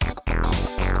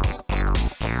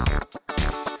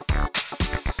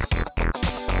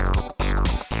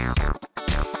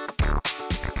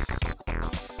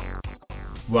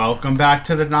Welcome back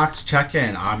to the Knox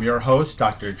Check-In. I'm your host,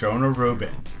 Dr. Jonah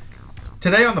Rubin.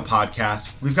 Today on the podcast,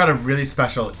 we've got a really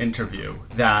special interview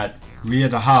that Ria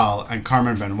Dahal and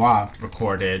Carmen Benoit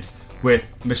recorded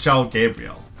with Michele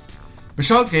Gabriel.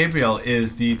 Michele Gabriel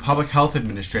is the Public Health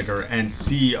Administrator and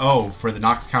CEO for the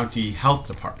Knox County Health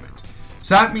Department.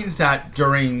 So that means that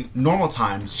during normal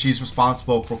times, she's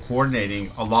responsible for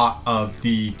coordinating a lot of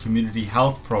the community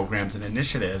health programs and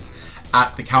initiatives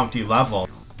at the county level.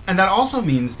 And that also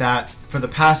means that for the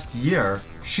past year,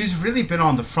 she's really been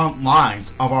on the front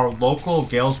lines of our local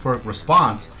Galesburg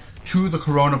response to the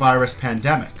coronavirus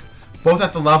pandemic, both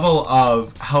at the level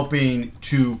of helping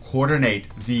to coordinate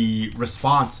the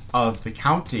response of the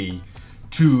county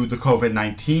to the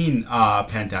COVID-19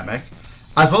 pandemic,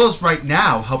 as well as right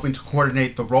now helping to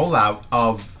coordinate the rollout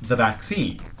of the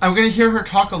vaccine. I'm going to hear her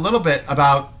talk a little bit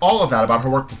about all of that, about her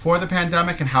work before the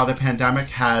pandemic and how the pandemic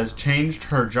has changed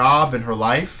her job and her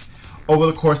life over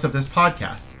the course of this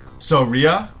podcast. So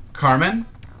Ria, Carmen,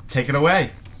 take it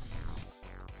away.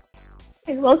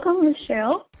 Hey, welcome,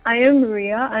 Michele. I am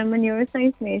Ria. I'm a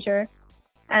neuroscience major,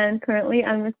 and currently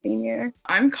I'm a senior.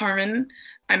 I'm Carmen.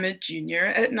 I'm a junior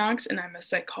at Knox, and I'm a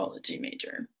psychology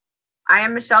major. I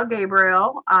am Michele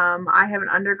Gabriel. I have an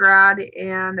undergrad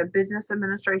in business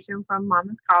administration from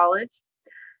Monmouth College,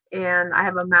 and I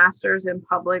have a master's in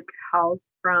public health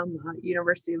from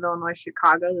University of Illinois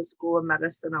Chicago, the School of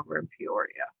Medicine over in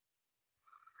Peoria.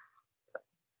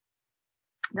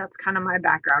 That's kind of my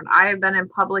background. I have been in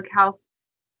public health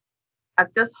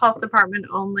at this health department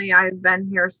only. I've been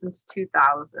here since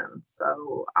 2000,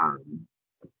 so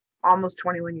almost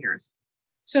 21 years.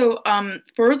 So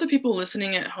for the people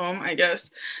listening at home, I guess,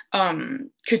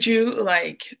 could you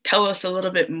tell us a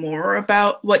little bit more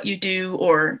about what you do,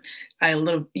 or a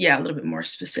little bit more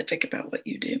specific about what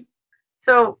you do?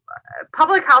 So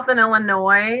public health in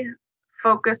Illinois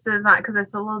focuses on, because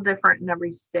it's a little different in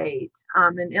every state.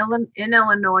 In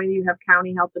Illinois, you have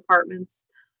county health departments,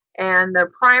 and their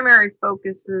primary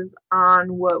focus is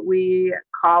on what we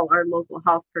call our local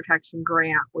health protection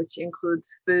grant, which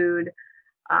includes food,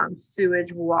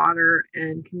 sewage, water,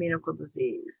 and communicable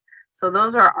disease. So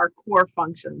those are our core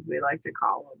functions, we like to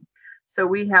call them. So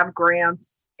we have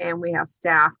grants and we have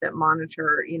staff that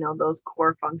monitor, those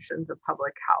core functions of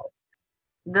public health.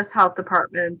 This health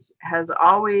department has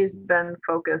always been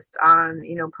focused on,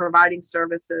 providing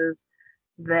services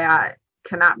that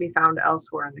cannot be found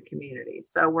elsewhere in the community.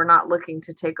 So we're not looking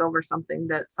to take over something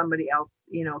that somebody else,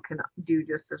 can do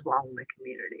just as well in the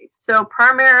community. So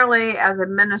primarily as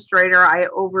administrator, I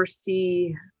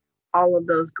oversee all of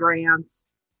those grants.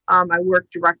 I work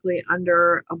directly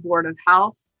under a board of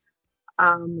health,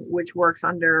 which works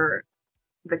under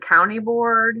the county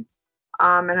board.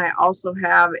 And I also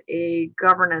have a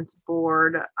governance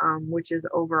board, which is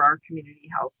over our community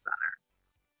health center.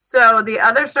 So the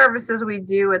other services we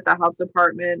do at the health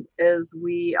department is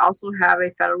we also have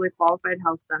a federally qualified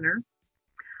health center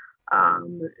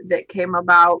that came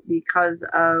about because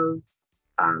of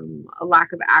a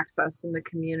lack of access in the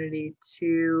community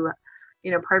to,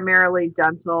 primarily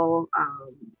dental,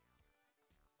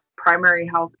 primary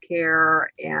health care,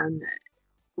 and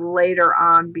later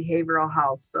on behavioral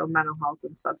health, so mental health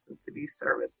and substance abuse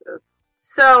services.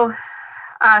 So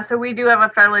we do have a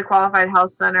federally qualified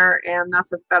health center, and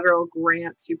that's a federal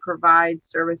grant to provide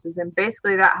services. And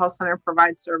basically that health center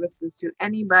provides services to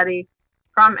anybody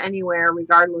from anywhere,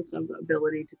 regardless of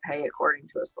ability to pay according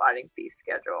to a sliding fee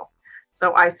schedule.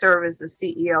 So I serve as the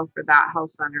CEO for that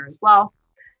health center as well.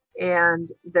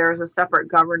 And there's a separate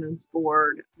governance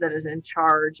board that is in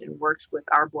charge and works with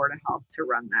our board of health to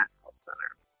run that health center.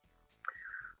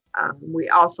 We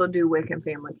also do WIC and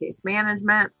family case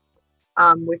management.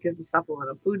 WIC is the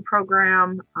Supplemental Food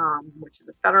Program, which is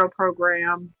a federal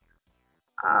program.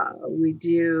 We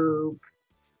do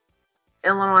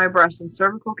Illinois Breast and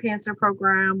Cervical Cancer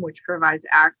Program, which provides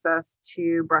access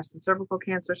to breast and cervical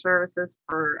cancer services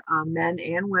for men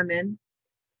and women.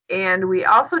 And we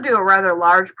also do a rather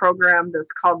large program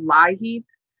that's called LIHEAP.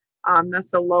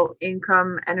 That's a Low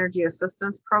Income Energy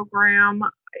Assistance Program.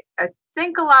 I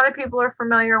think a lot of people are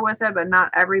familiar with it, but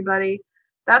not everybody.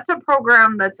 That's a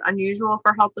program that's unusual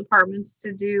for health departments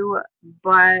to do,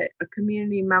 but a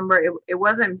community member, it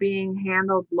wasn't being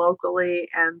handled locally,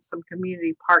 and some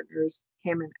community partners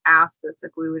came and asked us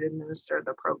if we would administer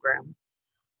the program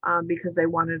because they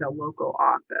wanted a local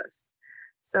office.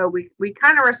 So we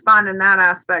kind of respond in that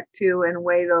aspect too, and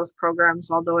weigh those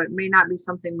programs, although it may not be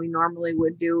something we normally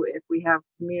would do if we have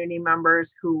community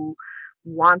members who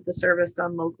want the service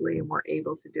done locally and we're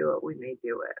able to do it, we may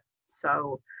do it.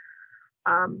 So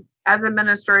as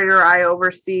administrator, I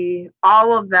oversee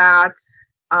all of that.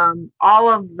 All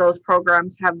of those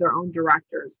programs have their own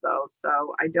directors, though,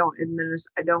 so I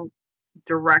don't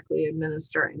directly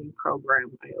administer any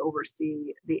program. I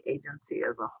oversee the agency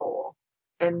as a whole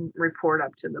and report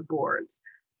up to the boards.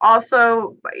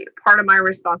 Also, part of my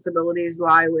responsibilities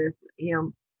lie with,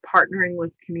 partnering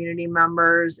with community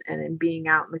members and in being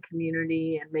out in the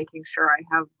community and making sure I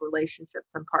have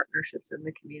relationships and partnerships in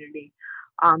the community,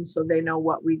 so they know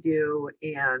what we do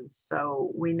and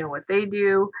so we know what they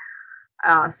do.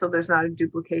 So there's not a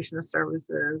duplication of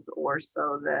services, or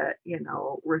so that,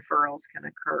 referrals can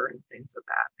occur and things of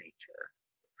that nature.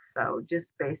 So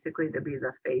just basically to be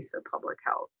the face of public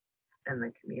health in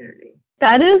the community.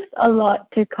 That is a lot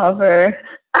to cover.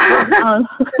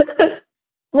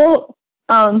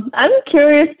 I'm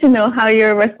curious to know how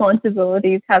your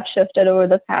responsibilities have shifted over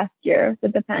the past year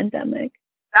with the pandemic.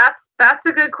 That's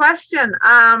a good question.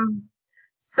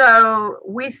 So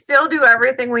we still do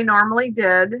everything we normally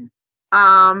did.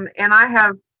 And I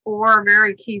have 4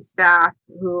 very key staff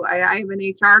who I have an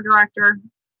HR director,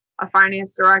 a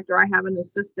finance director, I have an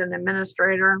assistant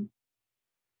administrator,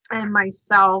 and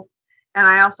myself, and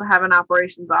I also have an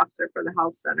operations officer for the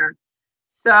health center.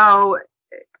 So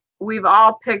we've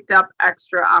all picked up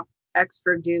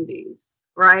extra duties,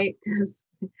 right? Because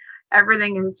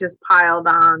everything is just piled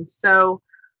on. So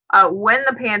when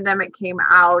the pandemic came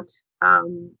out,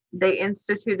 they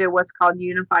instituted what's called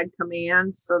unified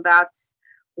command. So that's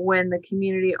when the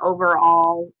community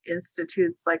overall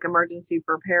institutes like emergency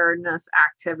preparedness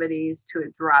activities to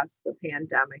address the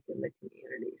pandemic in the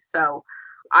community. So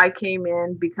I came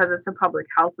in because it's a public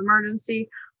health emergency.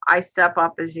 I step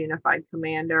up as unified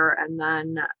commander, and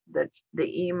then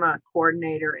the EMA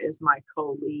coordinator is my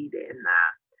co-lead in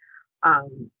that.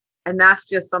 And that's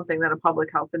just something that a public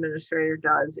health administrator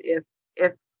does if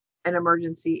an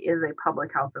emergency is a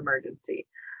public health emergency.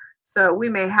 So we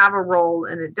may have a role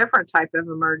in a different type of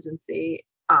emergency,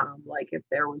 like if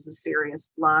there was a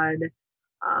serious flood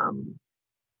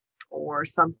or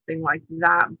something like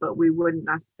that, but we wouldn't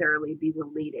necessarily be the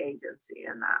lead agency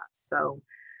in that. So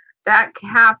that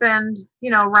happened,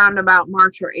 around about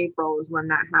March or April is when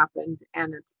that happened.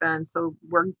 And so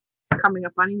we're coming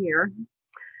up on a year.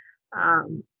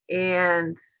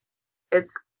 And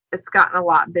it's gotten a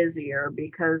lot busier,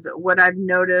 because what I've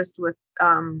noticed with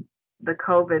the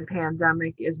COVID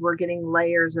pandemic is we're getting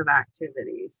layers of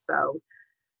activities. So,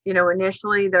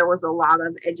 initially there was a lot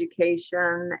of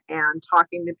education and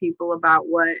talking to people about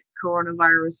what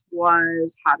coronavirus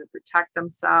was, how to protect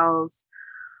themselves.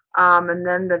 And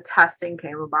then the testing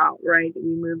came about, right?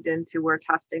 We moved into where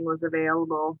testing was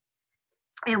available,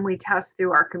 and we test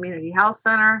through our community health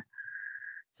center.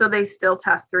 So they still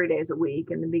test 3 days a week.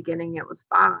 In the beginning, it was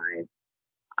 5.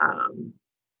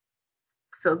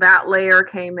 So that layer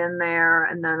came in there.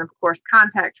 And then, of course,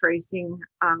 contact tracing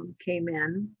came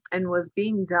in and was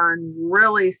being done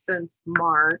really since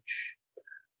March.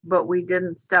 But we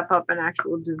didn't step up an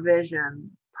actual division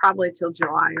probably till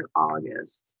July or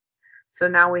August. So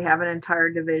now we have an entire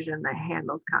division that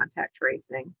handles contact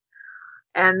tracing.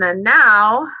 And then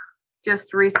now,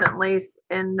 just recently,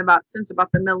 since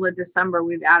about the middle of December,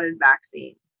 we've added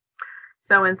vaccine.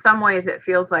 So in some ways, it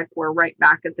feels like we're right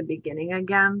back at the beginning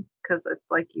again, because it's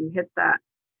like we hit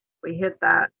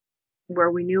that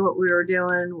where we knew what we were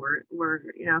doing. We're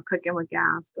cooking with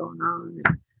gas going on,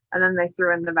 and then they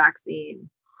threw in the vaccine.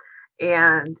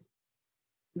 And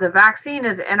the vaccine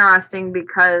is interesting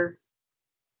because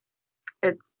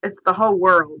it's the whole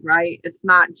world, right? It's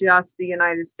not just the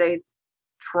United States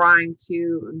trying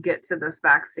to get to this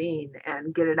vaccine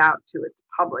and get it out to its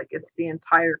public. It's the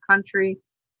entire country,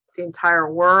 it's the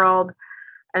entire world.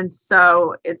 And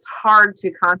so it's hard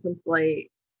to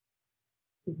contemplate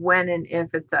when and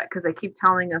if it's at, because they keep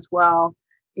telling us, well,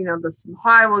 the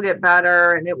supply will get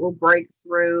better and it will break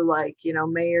through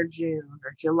May or June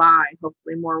or July.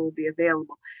 Hopefully more will be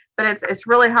available. But it's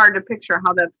really hard to picture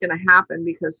how that's going to happen,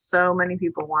 because so many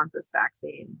people want this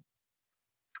vaccine.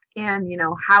 And,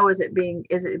 how is it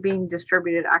being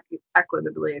distributed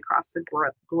equitably across the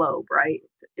globe, right?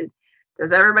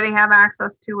 Does everybody have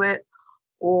access to it?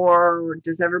 Or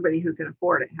does everybody who can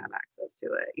afford it have access to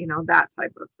it? That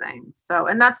type of thing. So,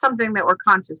 and that's something that we're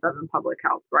conscious of in public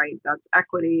health, right? That's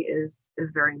equity is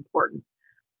very important.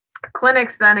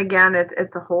 Clinics, then again,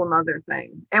 it's a whole nother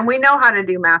thing. And we know how to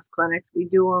do mass clinics. We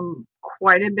do them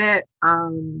quite a bit.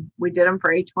 We did them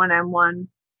for H1N1.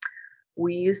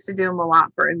 We used to do them a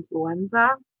lot for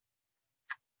influenza.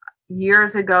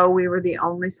 Years ago, we were the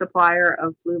only supplier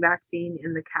of flu vaccine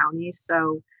in the county.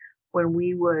 So when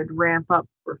we would ramp up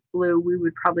for flu, we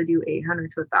would probably do 800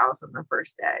 to 1,000 the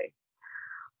first day.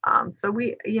 So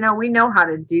we know how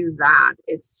to do that.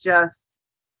 It's just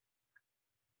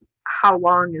how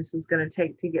long this is going to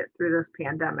take to get through this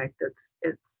pandemic. It's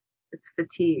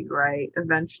fatigue, right?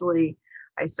 Eventually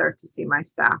I start to see my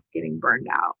staff getting burned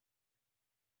out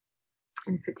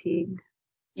and fatigued.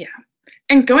 Yeah.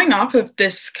 And going off of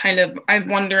this kind of, I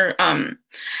wonder,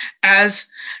 as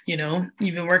you know,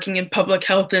 you've been working in public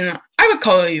health, and I would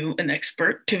call you an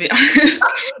expert, to be honest.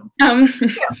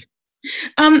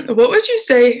 What would you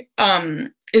say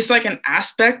is like an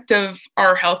aspect of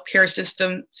our healthcare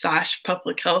system /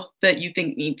 public health that you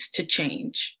think needs to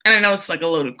change? And I know it's like a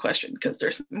loaded question because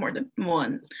there's more than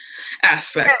one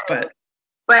aspect, but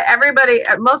everybody,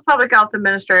 most public health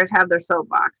administrators have their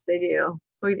soapbox. They do.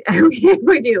 We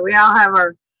do. We all have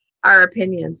our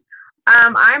opinions.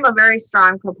 I'm a very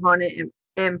strong proponent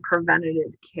in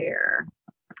preventative care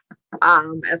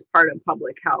as part of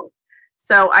public health.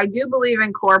 So I do believe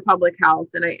in core public health,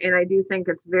 and I do think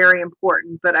it's very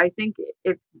important. But I think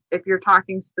if you're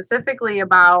talking specifically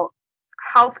about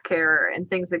healthcare and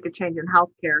things that could change in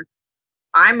healthcare,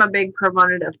 I'm a big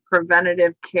proponent of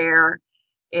preventative care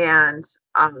and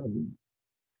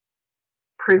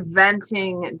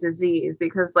preventing disease,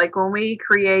 because like when we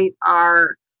create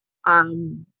our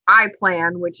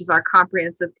I-plan, which is our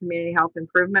comprehensive community health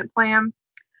improvement plan,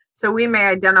 so we may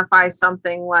identify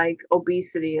something like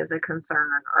obesity as a concern,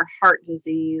 or heart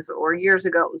disease, or years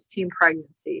ago it was teen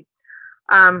pregnancy.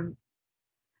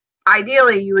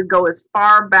 Ideally, you would go as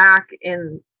far back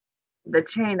in the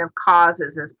chain of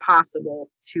causes as possible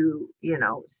to,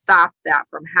 stop that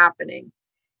from happening.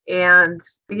 And,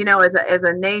 as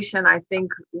a nation, I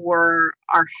think our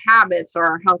habits, or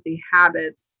our healthy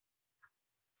habits,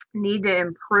 need to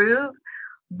improve.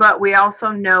 But we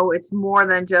also know it's more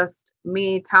than just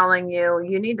me telling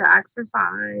you need to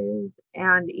exercise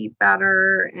and eat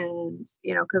better. And,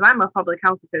 because I'm a public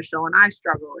health official and I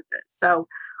struggle with it. So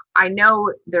I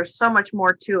know there's so much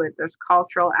more to it. There's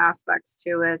cultural aspects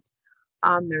to it.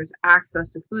 There's access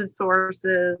to food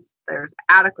sources. There's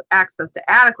access to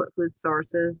adequate food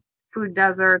sources, food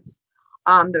deserts.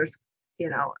 There's,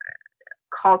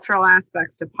 cultural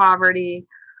aspects to poverty.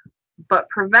 But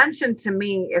prevention, to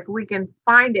me, if we can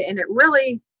find it, and it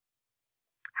really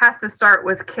has to start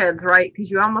with kids, right?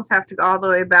 Because you almost have to go all the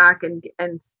way back and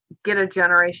get a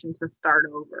generation to start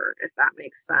over, if that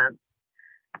makes sense.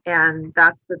 And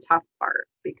that's the tough part,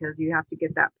 because you have to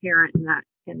get that parent and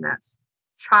that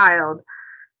child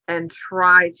and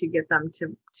try to get them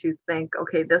to think,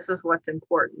 okay, this is what's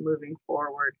important moving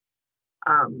forward,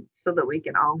 so that we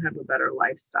can all have a better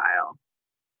lifestyle.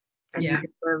 And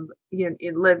you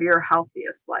can live your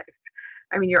healthiest life.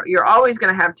 I mean, you're always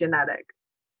going to have genetic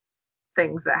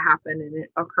things that happen and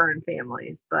occur in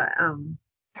families, but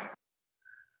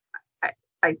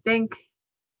I think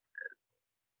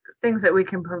things that we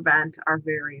can prevent are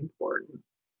very important.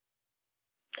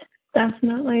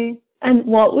 Definitely. And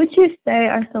what would you say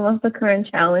are some of the current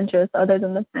challenges other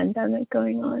than the pandemic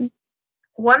going on?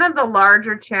 One of the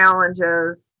larger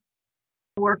challenges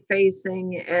we're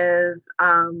facing is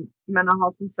mental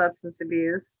health and substance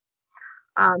abuse.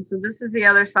 So this is the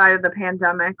other side of the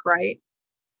pandemic, right?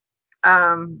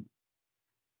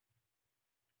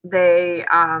 They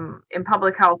in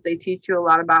public health, they teach you a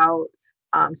lot about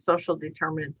social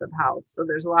determinants of health. So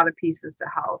there's a lot of pieces to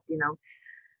health.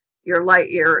 Your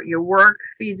work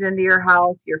feeds into your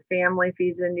health, your family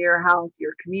feeds into your health,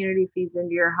 your community feeds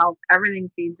into your health.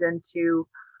 Everything feeds into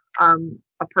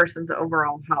a person's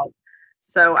overall health.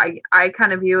 So I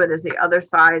kind of view it as the other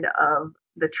side of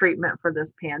the treatment for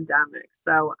this pandemic.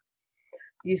 So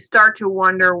you start to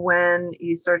wonder when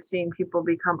you start seeing people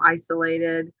become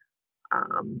isolated,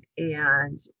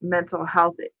 and mental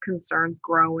health concerns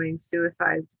growing,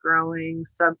 suicides growing,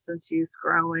 substance use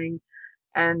growing.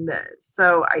 And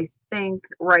so I think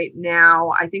right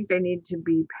now, I think they need to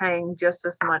be paying just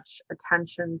as much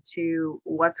attention to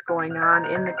what's going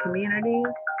on in the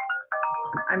communities.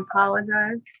 I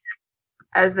apologize.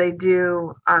 As they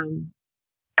do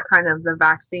kind of the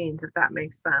vaccines, if that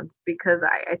makes sense, because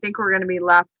I think we're going to be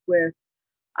left with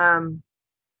a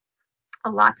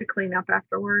lot to clean up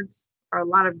afterwards, or a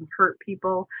lot of hurt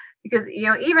people, because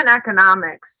even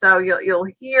economics. So you'll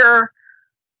hear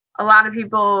a lot of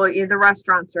people, the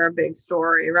restaurants are a big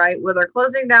story, right? Where they're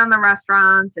closing down the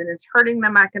restaurants and it's hurting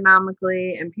them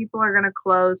economically, and people are going to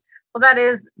close. Well,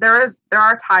 there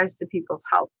are ties to people's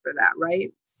health for that,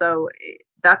 right? So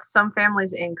that's some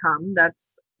families' income,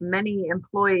 that's many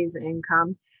employees'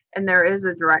 income, and there is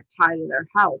a direct tie to their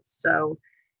health. So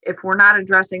if we're not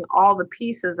addressing all the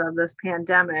pieces of this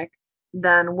pandemic,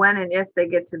 then when and if they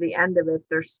get to the end of it,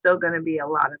 there's still going to be a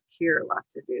lot of cure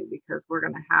left to do, because we're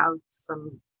going to have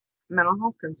some mental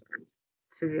health concerns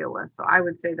to deal with. So I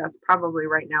would say that's probably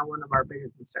right now one of our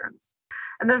bigger concerns.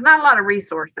 and there's not a lot of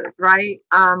resources, right?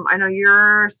 I know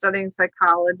you're studying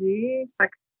psychology.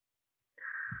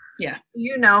 Yeah.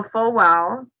 You know full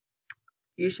well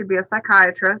you should be a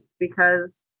psychiatrist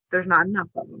because there's not enough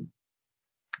of them.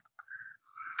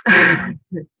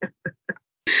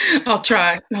 I'll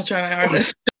try my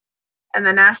hardest. And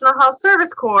the National Health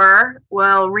Service Corps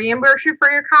will reimburse you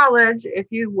for your college if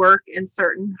you work in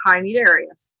certain high need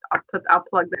areas. I'll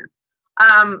plug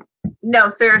that. No,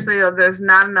 seriously though, there's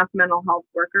not enough mental health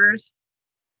workers.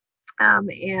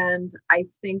 And I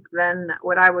think then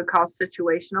what I would call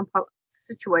situational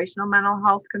mental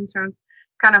health concerns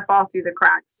kind of fall through the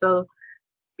cracks. So,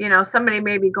 somebody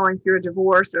may be going through a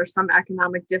divorce or some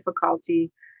economic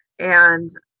difficulty, and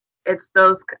it's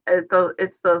those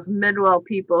midwell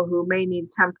people who may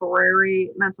need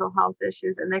temporary mental health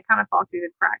issues, and they kind of fall through the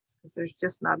cracks because there's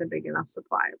just not a big enough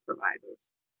supply of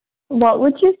providers. What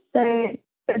would you say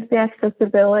is the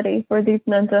accessibility for these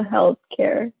mental health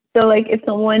care? So like if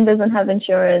someone doesn't have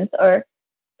insurance or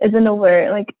isn't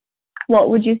aware, like what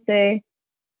would you say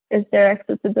is their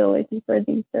accessibility for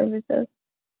these services?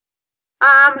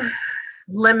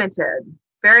 Limited.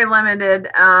 Very limited,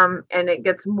 and it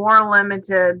gets more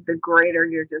limited the greater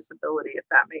your disability, if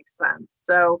that makes sense.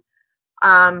 So,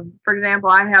 for example,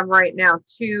 I have right now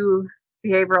 2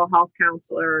 behavioral health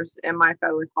counselors in my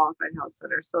federally qualified health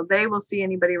center. So they will see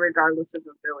anybody regardless of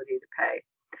ability to pay.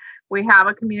 We have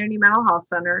a community mental health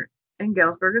center in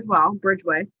Galesburg as well,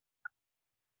 Bridgeway,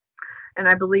 and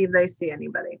I believe they see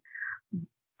anybody.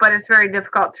 But it's very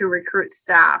difficult to recruit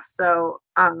staff. So,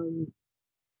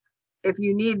 if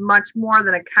you need much more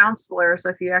than a counselor, so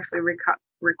if you actually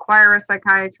require a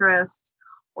psychiatrist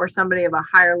or somebody of a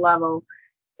higher level,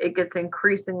 it gets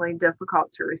increasingly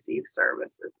difficult to receive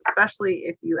services, especially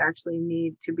if you actually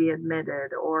need to be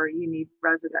admitted or you need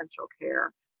residential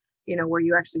care, where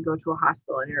you actually go to a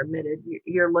hospital and you're admitted.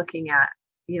 You're looking at,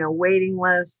 waiting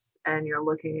lists, and you're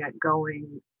looking at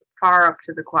going far up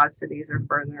to the Quad Cities or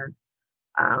further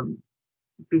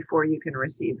before you can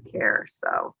receive care.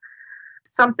 So,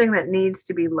 something that needs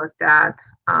to be looked at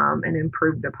and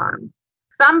improved upon.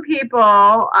 Some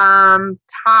people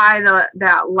tie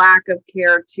that lack of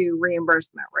care to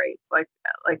reimbursement rates, like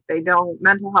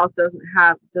mental health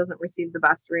doesn't receive the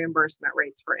best reimbursement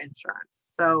rates for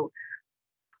insurance, so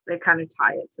they kind of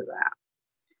tie it to that.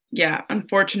 Yeah,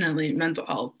 unfortunately, mental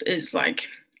health is like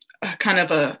kind of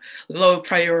a low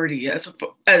priority as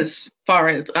far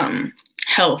as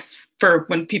health. For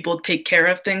when people take care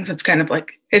of things, it's kind of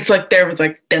like, it's like there was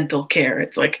like dental care.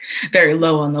 It's like very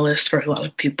low on the list for a lot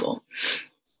of people.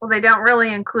 Well, they don't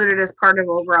really include it as part of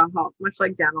overall health, much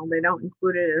like dental. They don't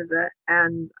include it as it,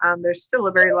 and there's still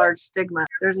a very large stigma.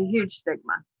 There's a huge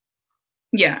stigma.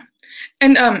 Yeah.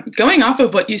 And going off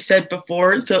of what you said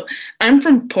before, so I'm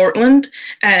from Portland,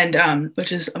 and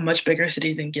which is a much bigger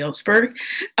city than Galesburg.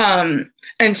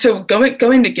 And so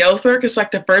going to Galesburg is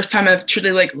like the first time I've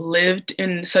truly like lived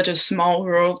in such a small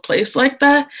rural place like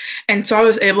that. And so I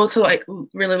was able to like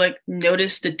really like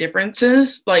notice the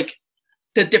differences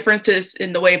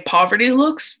in the way poverty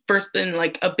looks versus in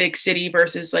like a big city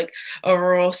versus like a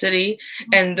rural city,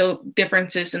 and the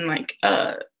differences in like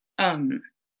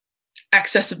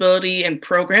accessibility and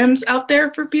programs out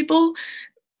there for people.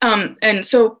 And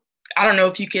so I don't know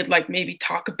if you could like maybe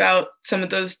talk about some of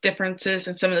those differences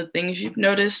and some of the things you've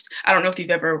noticed. I don't know if you've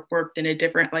ever worked in a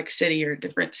different like city or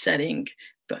different setting,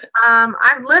 but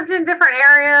I've lived in different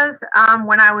areas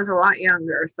when I was a lot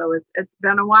younger, so it's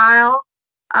been a while.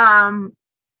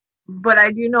 But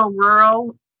I do know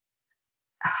rural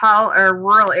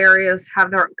areas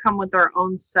come with their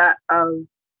own set of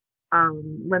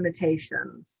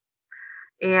limitations.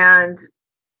 And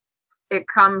it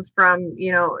comes from,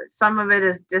 some of it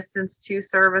is distance to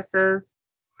services.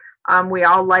 We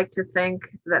all like to think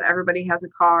that everybody has a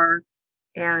car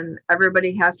and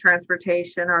everybody has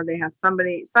transportation, or they have some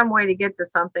way to get to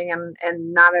something, and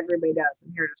not everybody does.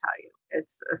 I'm here to tell you,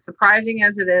 it's as surprising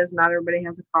as it is, not everybody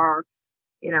has a car.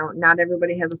 Not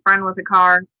everybody has a friend with a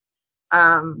car.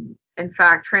 In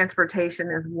fact, transportation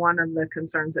is one of the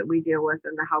concerns that we deal with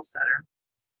in the health center.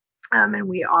 And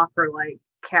we offer like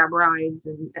cab rides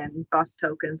and bus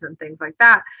tokens and things like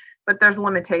that, but there's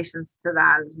limitations to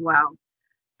that as well.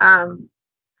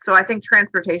 So I think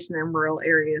transportation in rural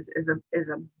areas is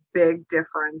a big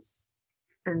difference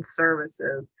in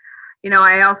services.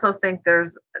 I also think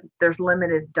there's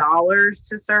limited dollars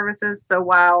to services. So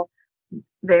while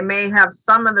they may have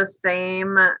some of the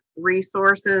same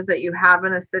resources that you have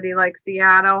in a city like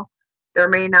Seattle, there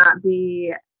may not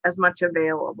be as much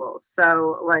available.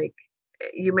 So like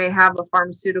you may have a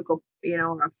pharmaceutical,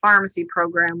 a pharmacy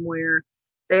program where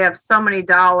they have so many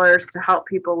dollars to help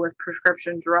people with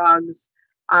prescription drugs,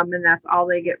 And that's all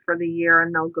they get for the year,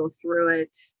 and they'll go through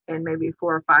it in maybe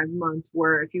 4 or 5 months,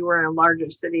 where if you were in a larger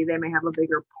city, they may have a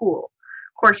bigger pool.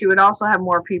 Of course, you would also have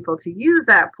more people to use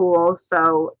that pool,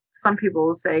 so some people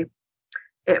will say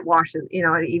it washes,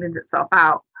 it evens itself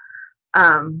out.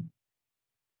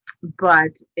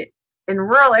 But in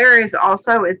rural areas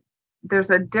also,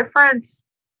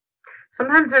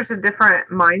 sometimes there's a different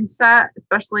mindset,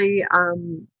 especially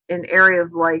in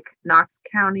areas like Knox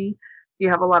County. You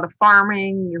have a lot of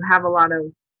farming, you have a lot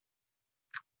of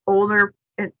older,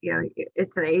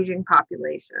 it's an aging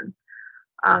population.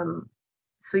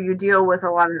 So you deal with a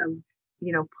lot of,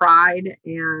 pride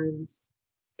and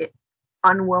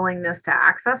unwillingness to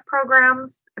access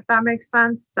programs, if that makes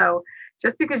sense. So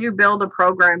just because you build a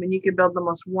program, and you could build the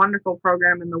most wonderful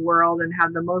program in the world and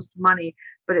have the most money,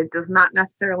 but it does not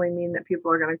necessarily mean that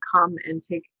people are going to come and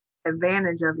take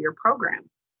advantage of your program,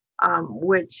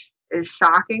 which is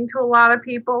shocking to a lot of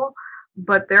people.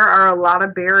 But there are a lot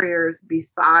of barriers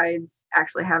besides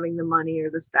actually having the money or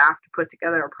the staff to put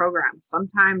together a program.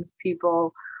 Sometimes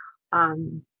people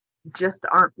just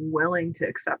aren't willing to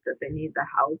accept that they need the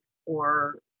help,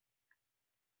 or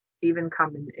even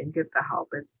come and get the help.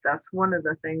 That's one of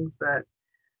the things that,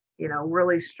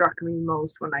 really struck me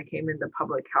most when I came into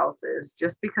public health, is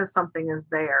just because something is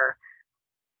there,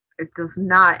 it does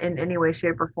not in any way,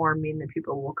 shape, or form mean that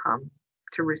people will come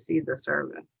to receive the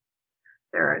service.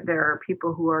 There are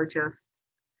people who are just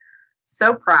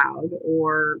so proud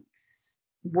or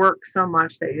work so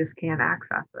much they just can't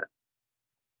access it.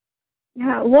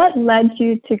 Yeah. What led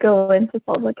you to go into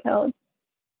public health?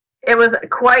 It was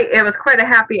quite a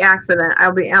happy accident,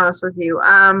 I'll be honest with you.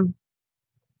 Like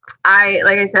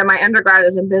I said, my undergrad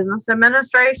is in business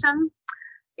administration.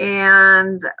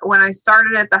 And when I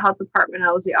started at the health department,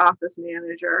 I was the office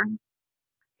manager.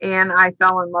 And I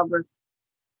fell in love with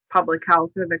public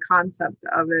health, or the concept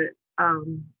of it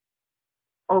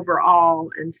overall.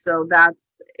 And so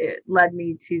it led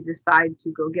me to decide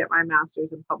to go get my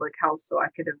master's in public health so I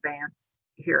could advance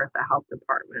here at the health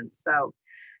department. So,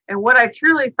 and what I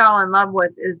truly fell in love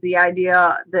with is the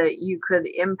idea that you could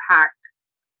impact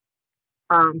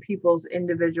people's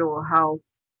individual health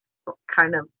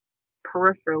kind of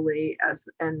peripherally as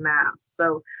en masse.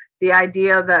 So the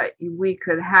idea that we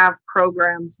could have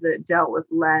programs that dealt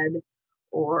with lead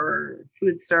or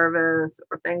food service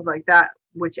or things like that,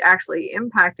 which actually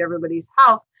impact everybody's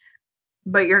health,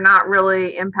 but you're not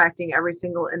really impacting every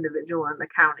single individual in the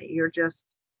county. You're just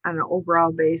on an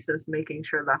overall basis making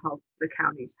sure the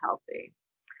county's healthy.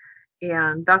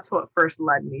 And that's what first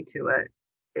led me to it,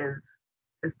 is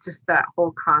just that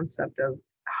whole concept of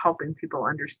helping people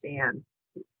understand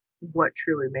what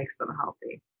truly makes them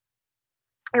healthy.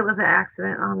 It was an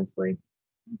accident, honestly.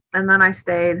 And then I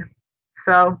stayed.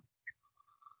 So,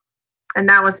 and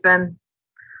now it's been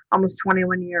almost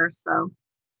 21 years. So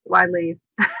why leave?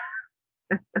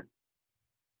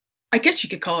 I guess you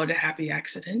could call it a happy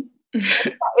accident.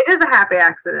 It is a happy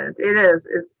accident. It is.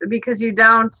 It's because you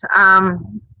don't, I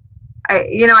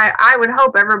would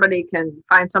hope everybody can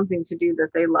find something to do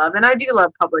that they love. And I do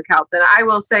love public health. And I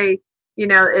will say,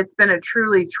 it's been a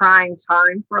truly trying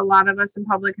time for a lot of us in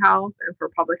public health, and for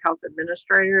public health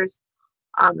administrators,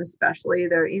 especially.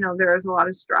 There is a lot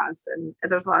of stress, and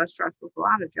there's a lot of stress with a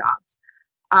lot of jobs.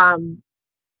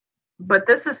 But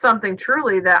this is something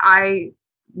truly that I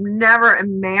never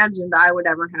imagined I would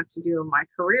ever have to do in my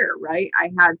career, right?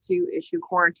 I had to issue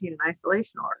quarantine and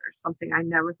isolation orders, something I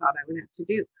never thought I would have to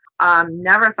do.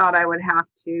 Never thought I would have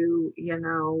to,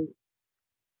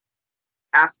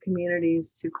 ask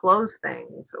communities to close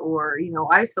things, or,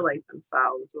 isolate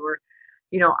themselves, or,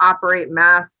 operate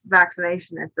mass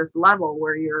vaccination at this level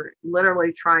where you're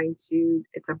literally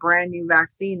it's a brand new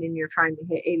vaccine and you're trying to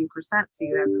hit 80% so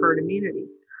you have herd immunity.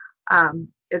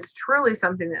 It's truly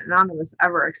something that none of us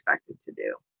ever expected to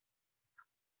do.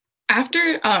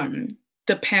 After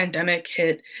the pandemic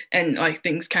hit and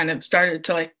things kind of started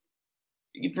to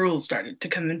rules started to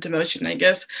come into motion, I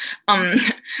guess,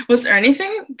 was there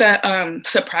anything that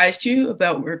surprised you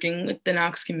about working with the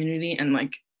Knox community and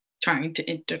trying to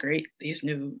integrate these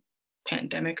new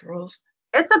pandemic rules?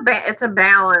 It's a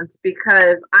balance,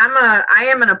 because I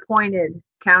am an appointed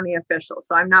county official,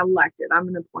 so I'm not elected. I'm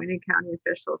an appointed county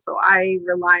official, so I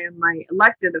rely on my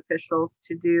elected officials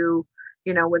to do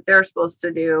what they're supposed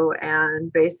to do, and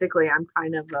basically I'm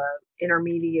kind of a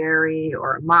intermediary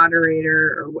or a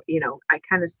moderator, or I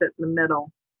kind of sit in the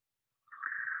middle,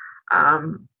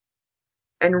 and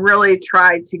really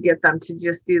try to get them to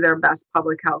just do their best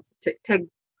public health, to take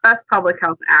best public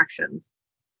health actions.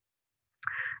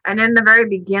 And in the very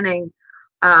beginning,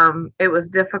 it was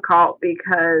difficult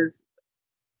because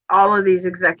all of these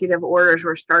executive orders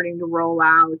were starting to roll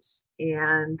out,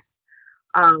 and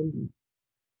I'm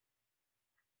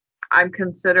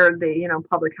considered the,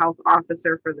 public health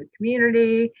officer for the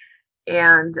community,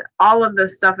 and all of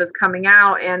this stuff is coming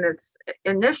out, and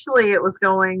initially it was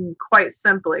going quite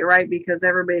simply, right? Because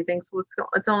everybody thinks, well,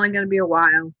 it's only going to be a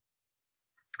while.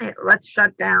 Let's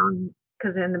shut down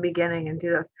because in the beginning and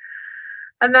do this.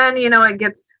 And then, it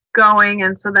gets going.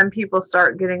 And so then people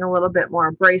start getting a little bit more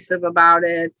abrasive about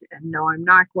it. And no, I'm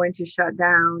not going to shut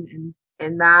down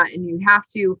and that. And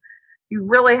you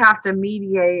really have to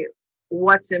mediate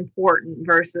what's important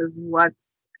versus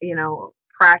what's,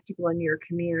 practical in your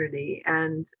community.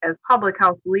 And as public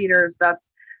health leaders,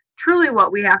 that's truly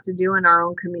what we have to do in our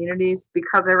own communities,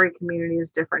 because every community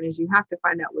is different, is you have to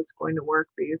find out what's going to work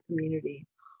for your community.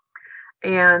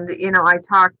 And, I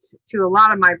talked to a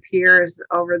lot of my peers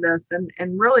over this,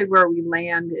 and really where we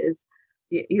land is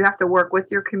you have to work with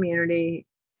your community.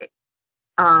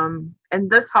 And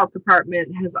this health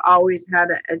department has always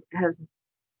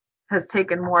has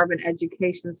taken more of an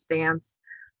education stance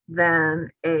than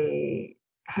a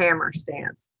hammer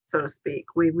stance, so to speak.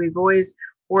 We've always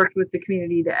worked with the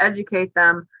community to educate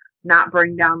them, not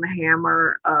bring down the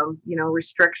hammer of,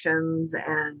 restrictions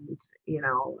and,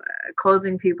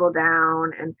 closing people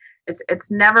down. And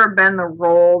it's never been the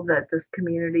role that this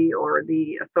community or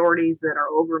the authorities that are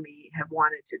over me have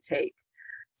wanted to take.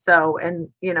 So, and,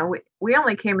 we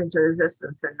only came into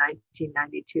existence in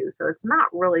 1992, so it's not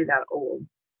really that old.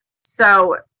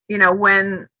 So,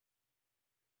 when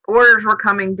orders were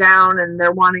coming down and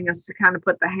they're wanting us to kind of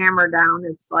put the hammer down,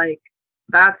 it's like,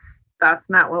 that's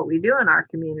not what we do in our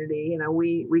community.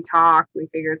 We talk, we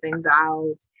figure things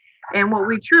out. And what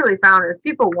we truly found is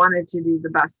people wanted to do the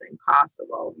best thing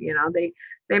possible.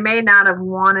 They may not have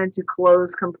wanted to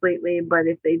close completely, but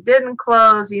if they didn't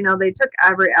close, they took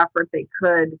every effort they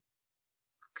could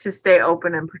to stay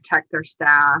open and protect their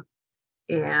staff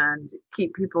and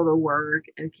keep people to work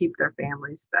and keep their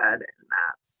families fed and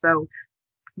that. So,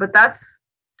 but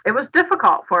it was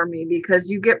difficult for me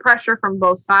because you get pressure from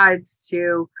both sides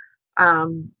to,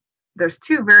 there's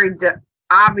two very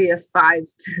obvious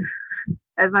sides to,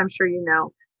 as I'm sure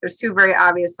there's two very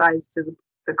obvious sides to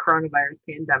the coronavirus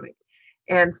pandemic,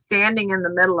 and standing in the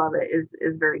middle of it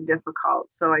is very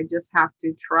difficult. So I just have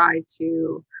to try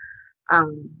to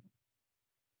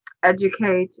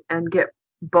educate and get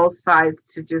both sides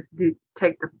to just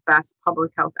take the best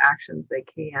public health actions they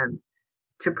can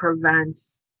to prevent,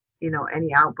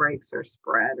 any outbreaks or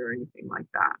spread or anything like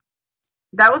that.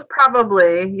 That was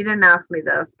probably, you didn't ask me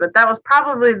this, but that was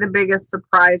probably the biggest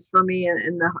surprise for me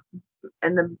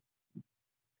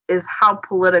is how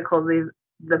political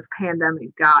the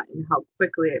pandemic got, and how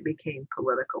quickly it became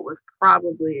political was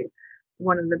probably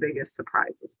one of the biggest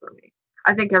surprises for me.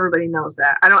 I think everybody knows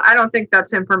that. I don't think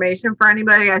that's information for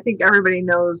anybody. I think everybody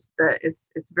knows that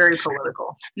it's very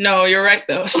political. No, you're right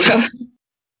though. So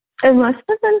it must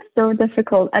have been so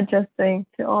difficult adjusting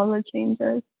to all the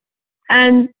changes.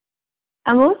 And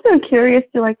I'm also curious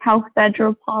to how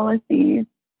federal policies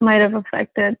might have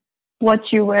affected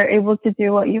what you were able to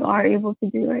do, what you are able to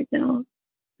do right now.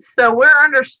 So we're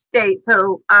under state.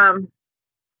 So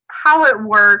how it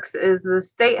works is the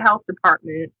state health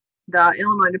department, the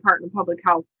Illinois Department of Public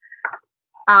Health,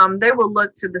 they will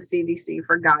look to the CDC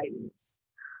for guidance.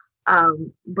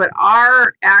 But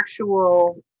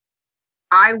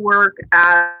I work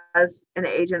as an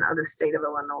agent of the state of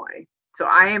Illinois. So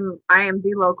I am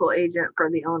the local agent for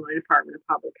the Illinois Department of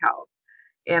Public Health,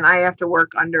 and I have to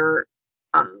work under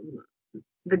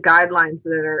the guidelines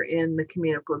that are in the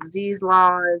communicable disease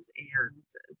laws and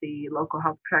the local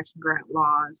health protection grant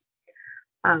laws.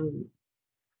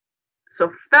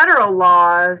 So federal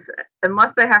laws,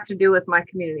 unless they have to do with my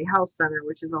community health center,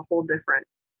 which is a whole different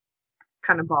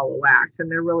kind of ball of wax,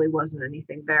 and there really wasn't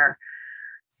anything there.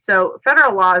 So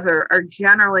federal laws are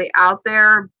generally out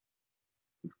there,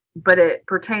 but it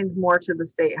pertains more to the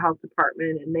state health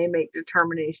department, and they make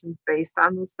determinations based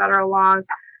on those federal laws,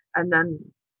 and then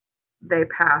they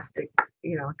pass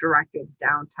directives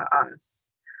down to us.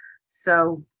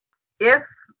 So if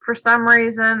for some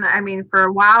reason, for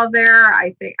a while there,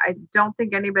 I don't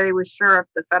think anybody was sure if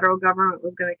the federal government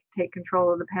was going to take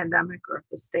control of the pandemic or if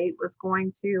the state was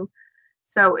going to.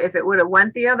 So if it would have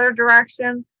went the other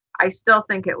direction, I still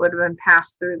think it would have been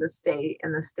passed through the state,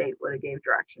 and the state would have gave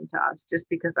direction to us, just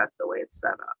because that's the way it's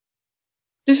set up.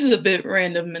 This is a bit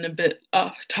random and a bit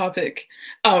off topic,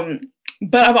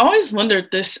 but I've always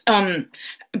wondered this.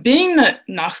 Being that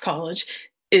Knox College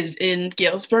is in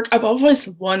Galesburg, I've always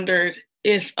wondered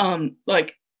if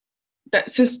that,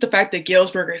 since the fact that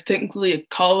Galesburg is technically a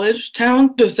college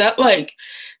town, does that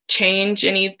change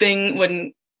anything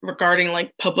when regarding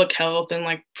like public health and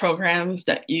like programs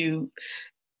that you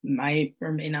might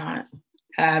or may not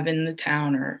have in the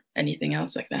town or anything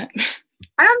else like that?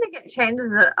 I don't think it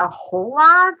changes it a whole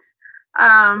lot.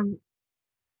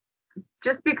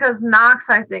 Just because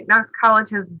I think Knox College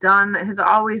has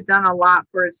always done a lot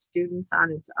for its students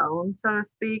on its own, so to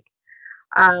speak.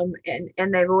 And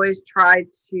they've always tried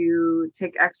to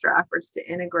take extra efforts to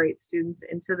integrate students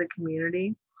into the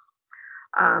community.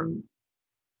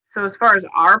 So as far as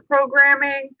our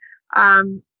programming,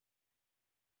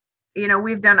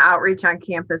 we've done outreach on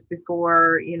campus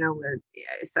before, with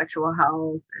sexual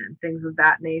health and things of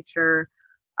that nature,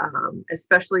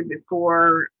 especially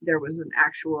before there was an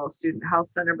actual student health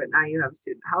center, but now you have a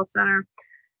student health center.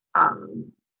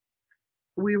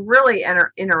 We really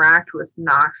interact with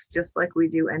Knox just like we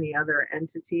do any other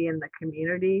entity in the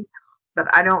community, but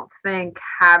I don't think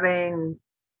having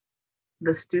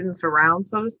the students around,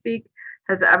 so to speak,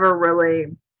 has ever really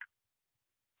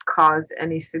caused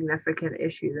any significant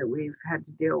issue that we've had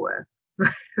to deal with.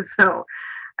 So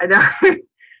I don't,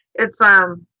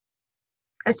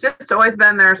 it's just always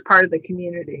been there as part of the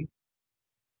community.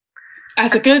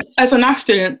 As a Knox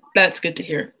student, that's good to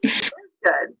hear.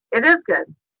 Good. It is good.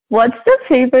 What's the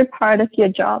favorite part of your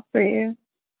job for you?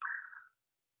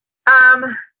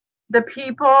 The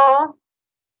people.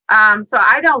 So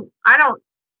I don't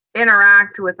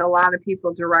interact with a lot of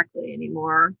people directly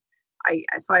anymore.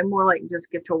 So I more like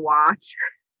just get to watch,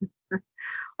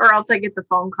 or else I get the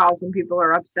phone calls when people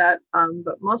are upset.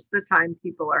 But most of the time,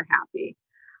 people are happy.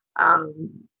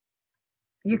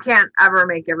 You can't ever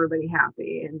make everybody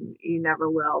happy, and you never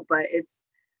will. But it's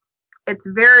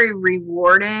very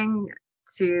rewarding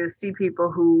to see people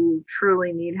who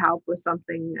truly need help with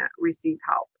something receive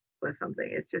help with something.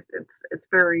 It's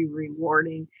very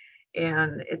rewarding,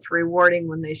 and it's rewarding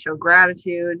when they show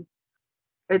gratitude.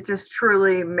 It just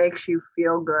truly makes you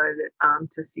feel good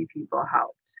to see people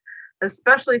helped,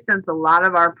 especially since a lot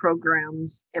of our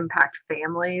programs impact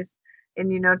families,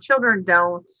 and children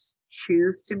don't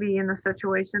choose to be in the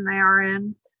situation they are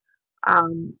in.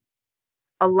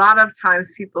 A lot of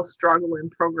times people struggle in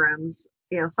programs,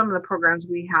 some of the programs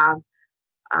we have,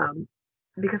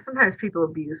 because sometimes people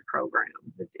abuse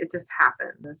programs. It just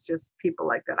happens. There's just people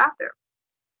like that out there.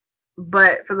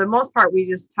 But for the most part, we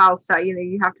just tell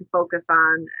you have to focus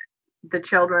on the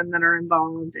children that are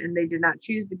involved, and they did not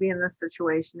choose to be in this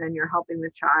situation, and you're helping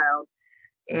the child,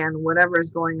 and whatever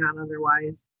is going on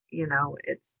otherwise,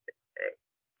 it's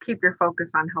keep your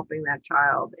focus on helping that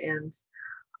child. And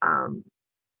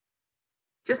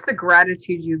just the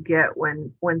gratitude you get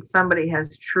when somebody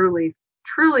has truly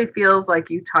feels like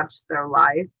you touched their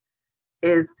life,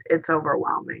 it's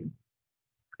overwhelming.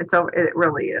 It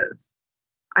really is.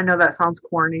 I know that sounds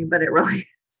corny, but it really is.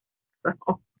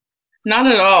 So. Not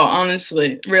at all,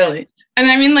 honestly, really. And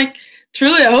I mean, like,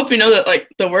 truly, I hope you know that, like,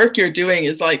 the work you're doing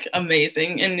is, like,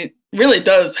 amazing, and it really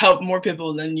does help more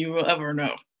people than you will ever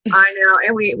know. I know,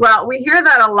 and we hear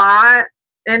that a lot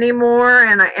anymore,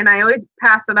 and I always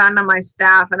pass it on to my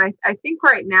staff, and I think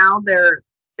right now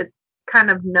it's kind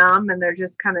of numb, and they're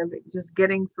just kind of just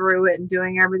getting through it and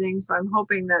doing everything. So I'm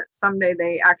hoping that someday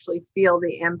they actually feel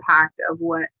the impact of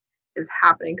what is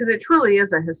happening, because it truly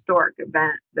is a historic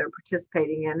event they're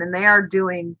participating in, and they are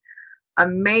doing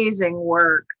amazing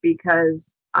work,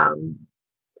 because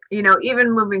even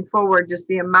moving forward, just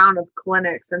the amount of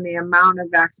clinics and the amount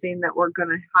of vaccine that we're going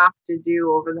to have to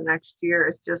do over the next year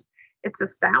is it's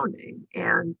astounding.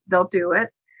 And they'll do it,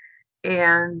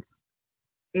 and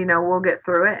we'll get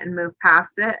through it and move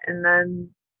past it, and then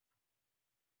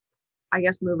I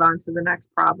guess move on to the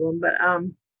next problem. But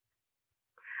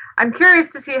I'm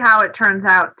curious to see how it turns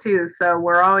out too. So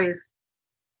we're always,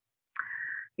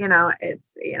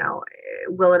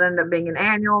 will it end up being an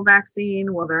annual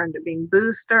vaccine? Will there end up being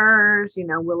boosters?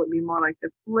 Will it be more like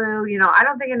the flu? I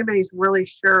don't think anybody's really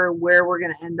sure where we're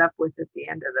going to end up with at the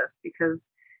end of this, because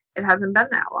it hasn't been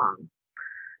that long.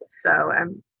 So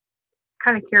I'm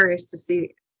kind of curious to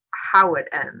see how it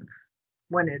ends,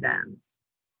 when it ends,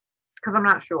 because I'm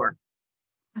not sure.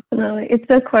 Definitely. It's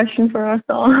a question for us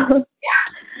all.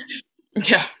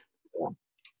 Yeah.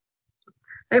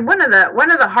 And one of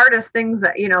the hardest things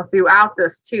that, throughout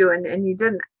this too, and you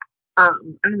didn't, I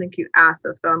don't think you asked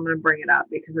this, but I'm going to bring it up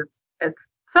because it's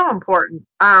so important,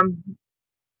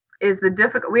 is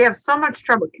we have so much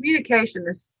trouble. Communication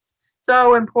is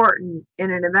so important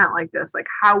in an event like this, like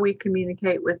how we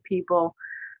communicate with people,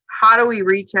 how do we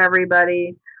reach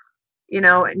everybody?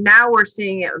 Now we're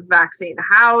seeing it with vaccine.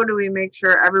 How do we make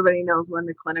sure everybody knows when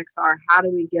the clinics are? How do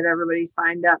we get everybody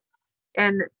signed up?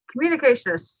 And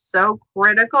communication is so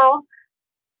critical,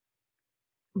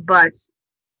 but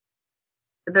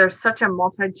there's such a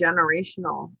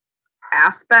multi-generational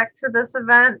aspect to this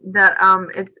event that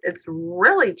it's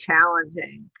really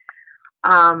challenging.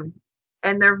 And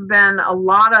there have been a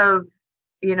lot of,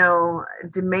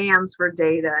 demands for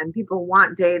data, and people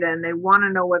want data, and they want to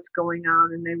know what's going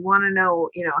on, and they want to know,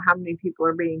 how many people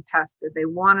are being tested. They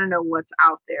want to know what's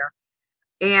out there.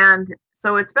 And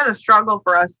so it's been a struggle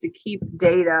for us to keep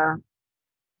data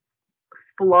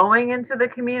flowing into the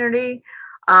community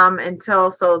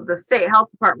so the state health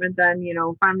department then,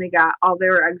 finally got all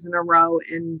their eggs in a row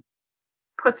and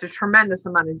puts a tremendous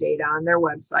amount of data on their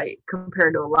website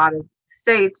compared to a lot of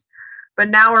states. But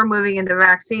now we're moving into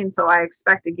vaccines, so I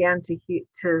expect again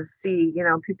to see,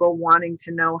 people wanting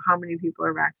to know how many people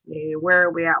are vaccinated, where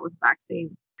are we at with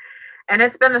vaccine. And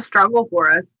it's been a struggle for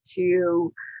us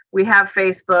we have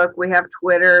Facebook, we have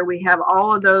Twitter, we have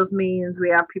all of those means, we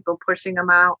have people pushing them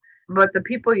out. But the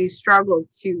people you struggle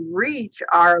to reach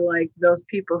are like those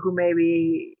people who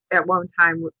maybe at one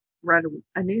time read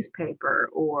a newspaper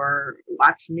or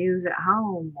watch news at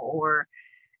home, or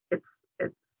it's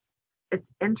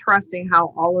interesting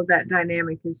how all of that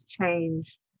dynamic has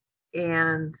changed.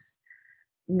 And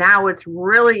now it's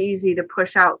really easy to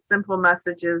push out simple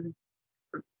messages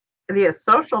via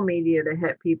social media to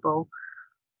hit people,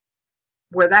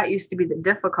 where that used to be the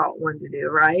difficult one to do,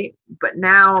 right? But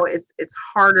now it's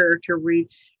harder to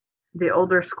reach the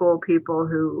older school people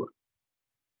who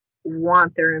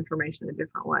want their information a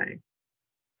different way.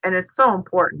 And it's so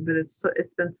important, but it's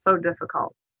been so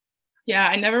difficult. Yeah,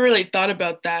 I never really thought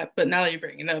about that, but now that you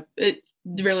bring it up, it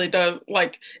really does.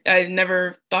 Like, I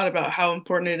never thought about how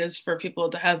important it is for people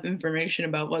to have information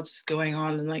about what's going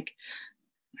on. And like,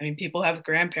 I mean, people have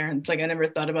grandparents. Like, I never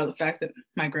thought about the fact that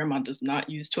my grandma does not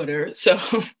use Twitter. So,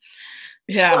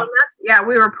 yeah. Well,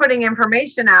 we were putting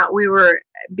information out.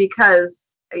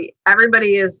 Because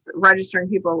everybody is registering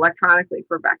people electronically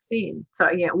for vaccine. So,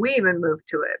 we even moved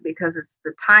to it because it's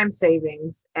the time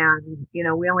savings, and,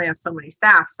 we only have so many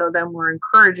staff. So then we're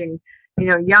encouraging,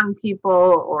 young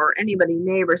people or anybody,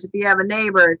 neighbors. If you have a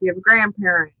neighbor, if you have a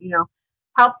grandparent,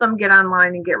 help them get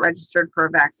online and get registered for a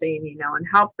vaccine, and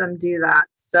help them do that.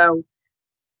 So,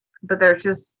 but there's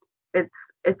just,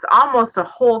 it's almost a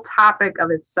whole topic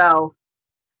of itself.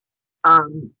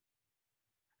 In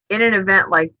an event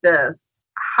like this,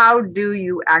 how do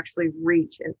you actually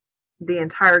reach the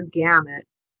entire gamut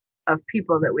of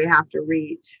people that we have to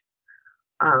reach?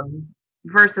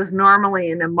 Versus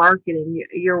normally in a marketing,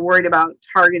 you're worried about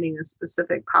targeting a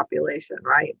specific population,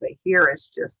 right? But here it's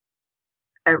just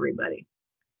everybody.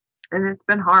 And it's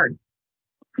been hard.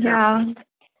 Yeah.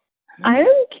 I'm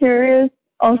curious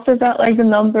also about like the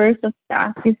numbers of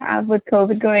staff you have with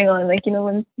COVID going on. Like,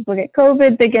 when people get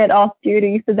COVID, they get off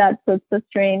duty. So that puts a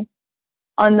strain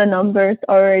on the numbers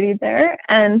already there.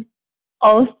 And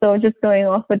also just going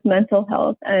off with mental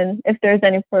health, and if there's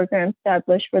any program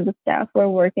established for the staff who are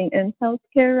working in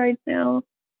healthcare right now.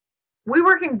 We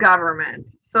work in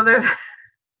government. So there's,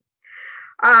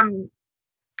 and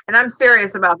I'm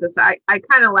serious about this. I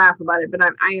kind of laugh about it, but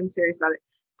I am serious about it.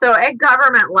 So at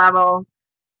government level,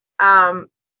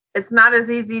 it's not as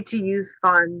easy to use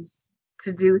funds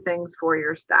to do things for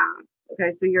your staff. Okay,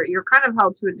 so you're kind of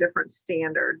held to a different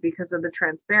standard because of the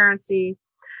transparency,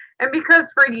 and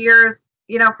because for years,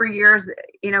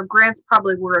 grants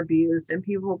probably were abused, and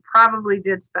people probably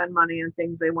did spend money on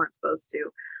things they weren't supposed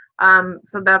to.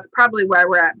 So that's probably where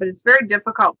we're at. But it's very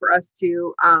difficult for us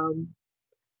to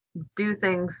do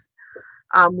things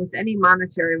with any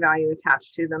monetary value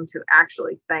attached to them to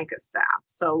actually thank a staff.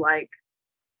 So like,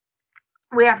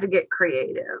 we have to get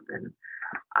creative.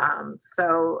 And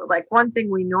so like one thing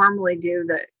we normally do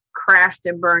that crashed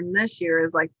and burned this year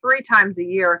is like 3 times a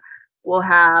year, we'll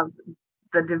have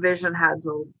the division heads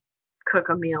will cook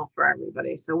a meal for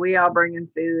everybody. So we all bring in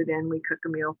food and we cook a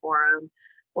meal for them.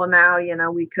 Well, now,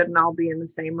 we couldn't all be in the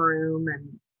same room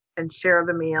and share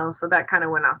the meal. So that kind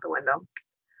of went out the window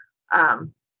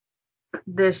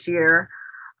this year.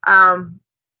 But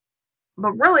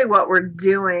really what we're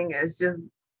doing is just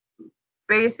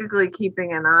basically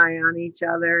keeping an eye on each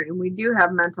other. And we do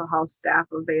have mental health staff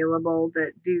available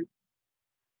that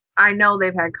I know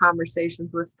they've had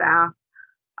conversations with staff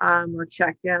or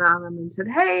checked in on them and said,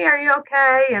 hey, are you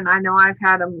okay? And I know I've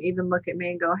had them even look at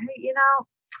me and go, hey,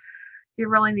 you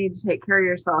really need to take care of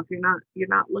yourself. You're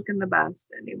not looking the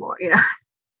best anymore,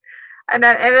 And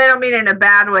they don't mean it in a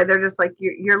bad way. They're just like,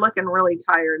 you're looking really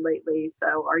tired lately.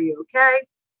 So are you okay?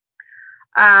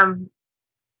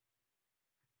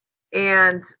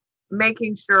 And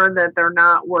making sure that they're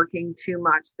not working too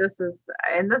much. This is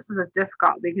a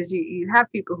difficult because you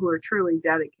have people who are truly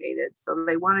dedicated. So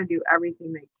they want to do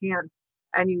everything they can.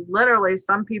 And you literally,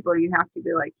 some people, you have to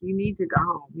be like, you need to go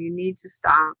home. You need to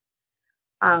stop.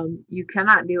 You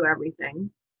cannot do everything.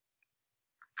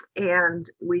 And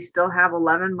we still have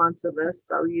 11 months of this,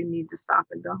 so you need to stop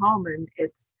and go home. And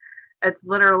it's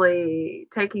literally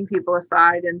taking people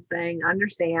aside and saying,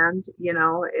 understand,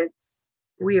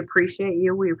 we appreciate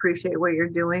you. We appreciate what you're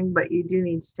doing, but you do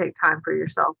need to take time for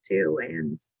yourself too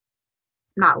and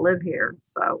not live here.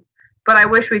 So, but I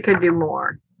wish we could do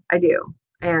more. I do.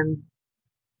 And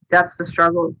that's the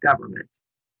struggle of government.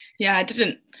 Yeah, I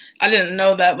didn't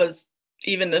know that was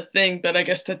even a thing, but I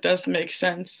guess that does make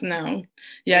sense now.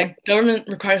 Yeah, government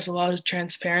requires a lot of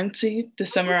transparency.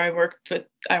 This summer I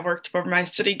worked for my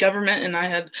city government, and I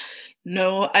had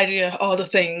no idea all the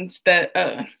things that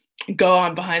go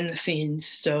on behind the scenes.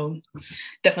 So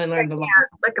definitely learned a lot.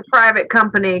 Like a private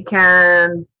company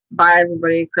can buy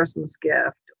everybody a Christmas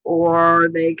gift, or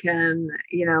they can,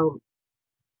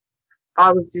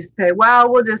 always just pay,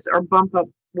 or bump up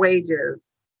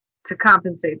wages to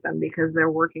compensate them because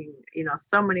they're working,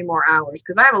 so many more hours.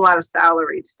 Because I have a lot of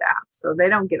salaried staff, so they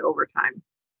don't get overtime.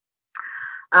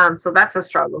 So that's a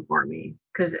struggle for me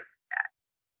because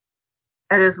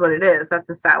it is what it is. That's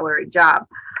a salaried job.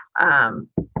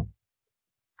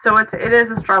 So it is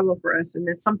a struggle for us, and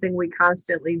it's something we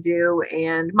constantly do.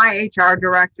 And my HR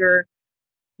director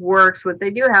works with, they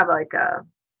do have like a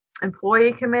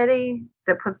employee committee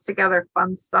that puts together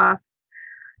fun stuff.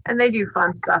 And they do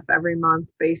fun stuff every month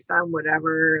based on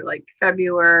whatever, like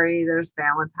February, there's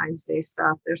Valentine's Day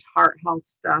stuff, there's heart health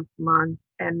stuff month,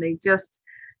 and they just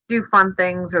do fun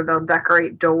things, or they'll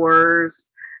decorate doors,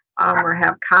 or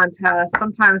have contests.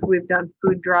 Sometimes we've done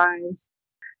food drives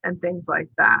and things like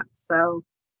that. So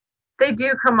they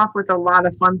do come up with a lot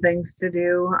of fun things to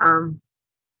do.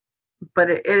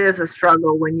 But it is a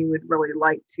struggle when you would really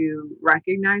like to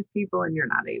recognize people and you're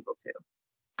not able to.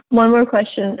 One more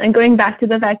question, and going back to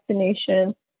the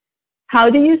vaccination, how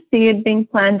do you see it being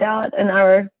planned out in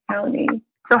our county?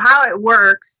 So how it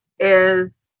works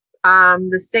is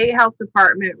the state health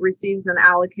department receives an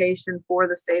allocation for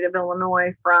the state of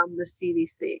Illinois from the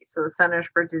CDC, so the Centers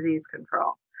for Disease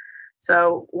Control.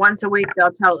 So once a week,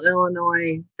 they'll tell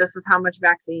Illinois, this is how much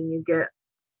vaccine you get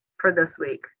for this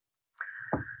week.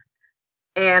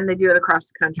 And they do it across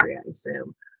the country, I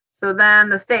assume. So then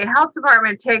the state health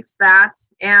department takes that,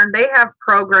 and they have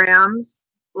programs.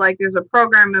 Like there's a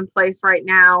program in place right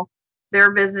now.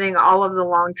 They're visiting all of the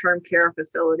long-term care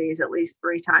facilities at least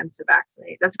 3 times to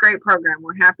vaccinate. That's a great program.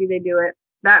 We're happy they do it.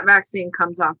 That vaccine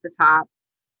comes off the top.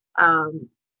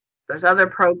 There's other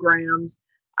programs.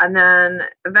 And then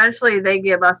eventually they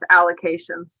give us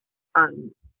allocations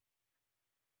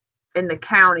in the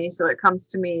county. So it comes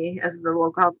to me as the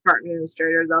local health department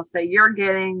administrator. They'll say, you're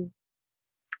getting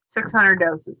 600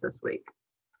 doses this week.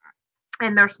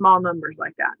 And they're small numbers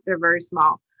like that. They're very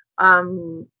small.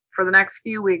 For the next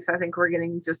few weeks, I think we're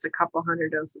getting just a couple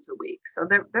hundred doses a week. So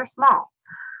they're small.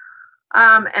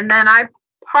 And then I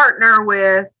partner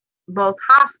with both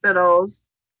hospitals,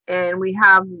 and we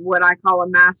have what I call a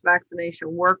mass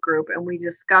vaccination work group, and we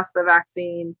discuss the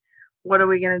vaccine. What are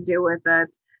we going to do with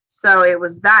it? So it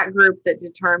was that group that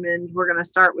determined we're going to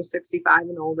start with 65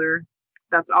 and older.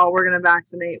 That's all we're going to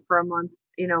vaccinate for a month,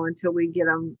 until we get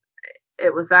them.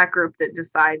 It was that group that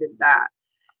decided that.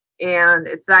 And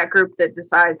it's that group that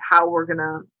decides how we're going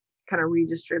to kind of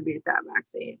redistribute that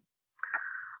vaccine.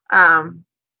 And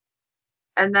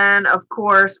then, of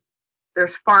course,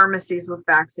 there's pharmacies with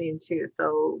vaccine too.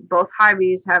 So both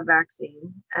Hy-Vees have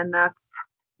vaccine, and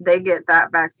they get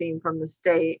that vaccine from the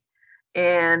state.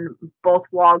 And both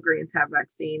Walgreens have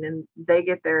vaccine, and they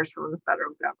get theirs from the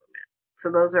federal government.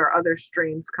 So those are other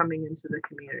streams coming into the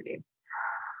community.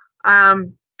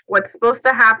 What's supposed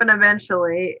to happen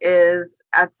eventually is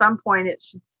at some point it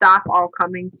should stop all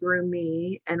coming through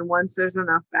me. And once there's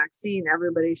enough vaccine,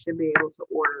 everybody should be able to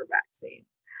order a vaccine.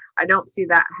 I don't see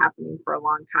that happening for a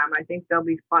long time. I think they'll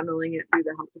be funneling it through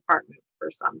the health department for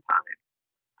some time.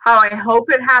 How I hope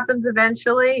it happens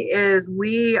eventually is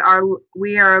we are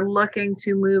looking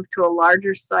to move to a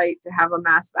larger site to have a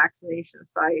mass vaccination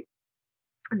site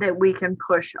that we can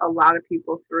push a lot of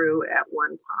people through at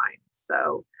one time.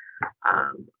 So,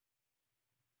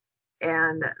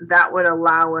 and that would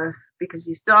allow us, because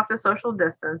you still have to social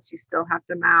distance, you still have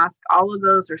to mask, all of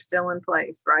those are still in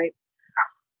place, right?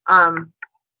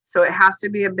 So it has to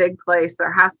be a big place.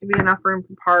 There has to be enough room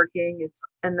for parking.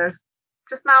 And there's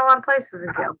just not a lot of places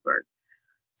in Galesburg.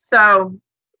 So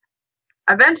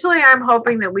eventually I'm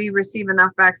hoping that we receive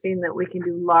enough vaccine that we can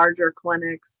do larger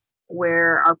clinics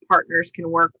where our partners can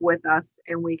work with us,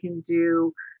 and we can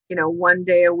do, 1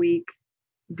 day a week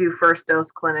do first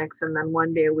dose clinics, and then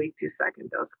 1 day a week do second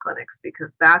dose clinics,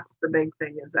 because that's the big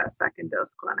thing, is that second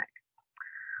dose clinic.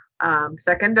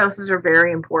 Second doses are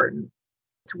very important.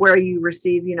 It's where you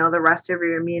receive, the rest of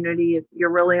your immunity. You're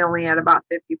really only at about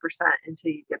 50%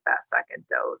 until you get that second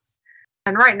dose.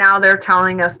 And right now they're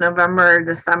telling us November,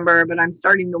 December, but I'm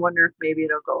starting to wonder if maybe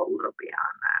it'll go a little beyond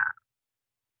that.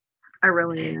 I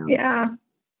really am. Yeah,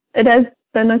 it has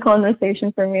been a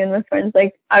conversation for me and my friends.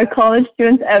 Like, are college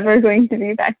students ever going to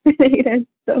be vaccinated?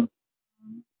 So,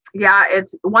 yeah,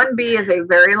 it's 1B is a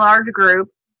very large group.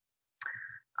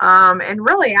 And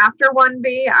really after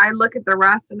 1B, I look at the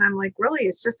rest and I'm like, really,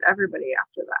 it's just everybody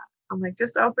after that. I'm like,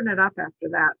 just open it up after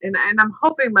that. And I'm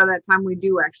hoping by that time we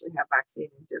do actually have vaccine,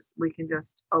 we can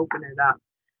just open it up.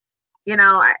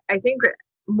 I think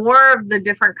more of the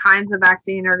different kinds of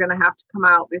vaccine are going to have to come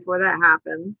out before that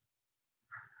happens.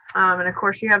 And of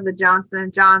course you have the Johnson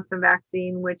 & Johnson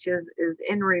vaccine, which is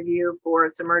in review for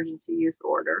its emergency use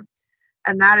order.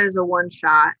 And that is a one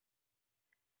shot.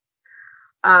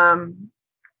 Of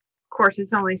course,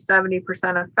 it's only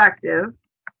 70% effective.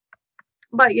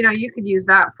 But, you could use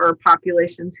that for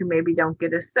populations who maybe don't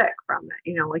get as sick from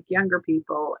it, like younger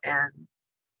people and,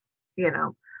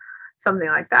 something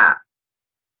like that.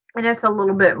 And it's a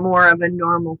little bit more of a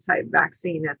normal type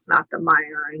vaccine. It's not the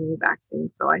mRNA vaccine.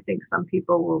 So I think some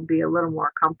people will be a little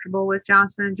more comfortable with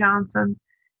Johnson & Johnson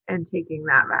and taking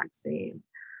that vaccine.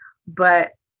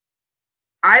 But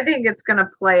I think it's going to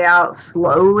play out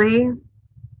slowly,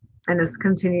 and it's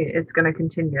going to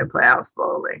continue to play out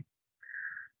slowly.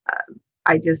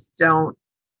 I just don't,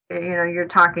 you're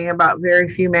talking about very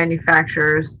few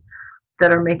manufacturers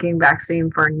that are making vaccine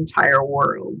for an entire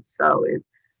world. So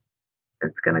it's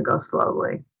going to go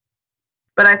slowly.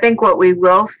 But I think what we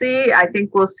will see,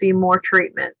 we'll see more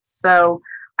treatments. So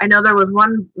I know there was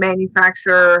one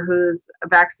manufacturer whose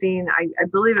vaccine, I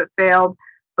believe it failed,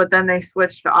 but then they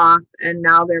switched off and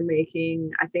now they're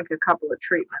making, I think, a couple of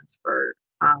treatments for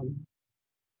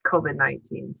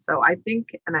COVID-19. So I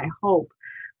think, and I hope,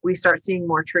 we start seeing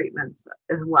more treatments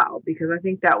as well, because I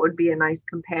think that would be a nice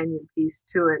companion piece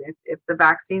to it. If the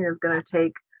vaccine is going to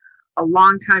take a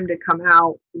long time to come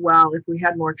out, well, if we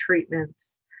had more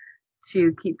treatments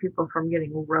to keep people from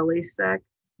getting really sick,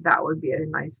 that would be a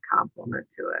nice complement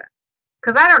to it.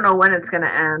 Because I don't know when it's going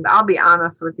to end. I'll be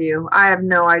honest with you. I have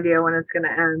no idea when it's going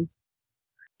to end.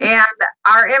 And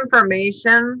our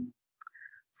information,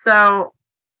 so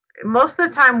most of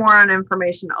the time we're on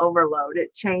information overload.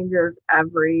 It changes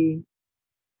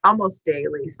almost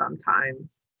daily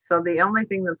sometimes. So the only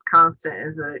thing that's constant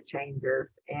is that it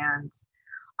changes. And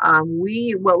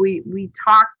we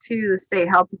talk to the state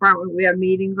health department. We have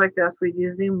meetings like this. We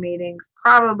do Zoom meetings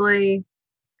probably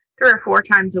 3 or 4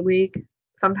 times a week,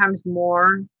 sometimes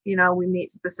more. We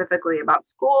meet specifically about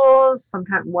schools.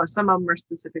 Sometimes some of them are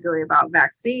specifically about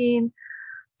vaccine.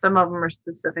 Some of them are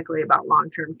specifically about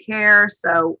long-term care.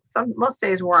 So most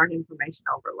days we're on information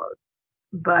overload.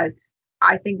 But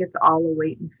I think it's all a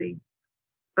wait and see.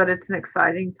 But it's an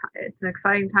exciting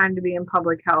time to be in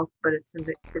public health, but it's an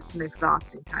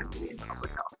exhausting time to be in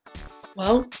public health.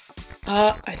 Well,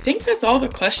 I think that's all the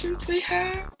questions we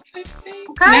have, I think.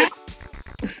 Okay.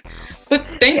 But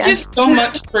thank you so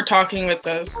much for talking with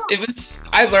us.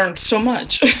 I learned so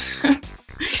much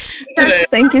today.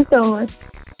 Thank you so much.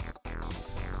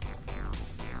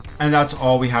 And that's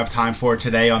all we have time for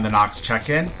today on the Knox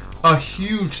Check-In. A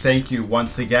huge thank you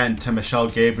once again to Michele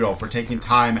Gabriel for taking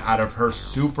time out of her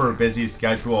super busy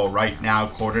schedule right now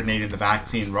coordinating the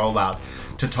vaccine rollout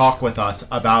to talk with us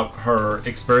about her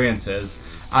experiences,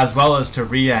 as well as to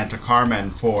Ria and to Carmen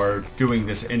for doing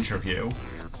this interview.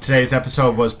 Today's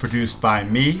episode was produced by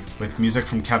me with music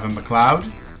from Kevin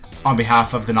MacLeod. On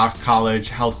behalf of the Knox College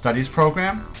Health Studies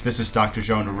Program, this is Dr.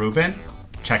 Jonah Rubin,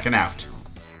 checking out.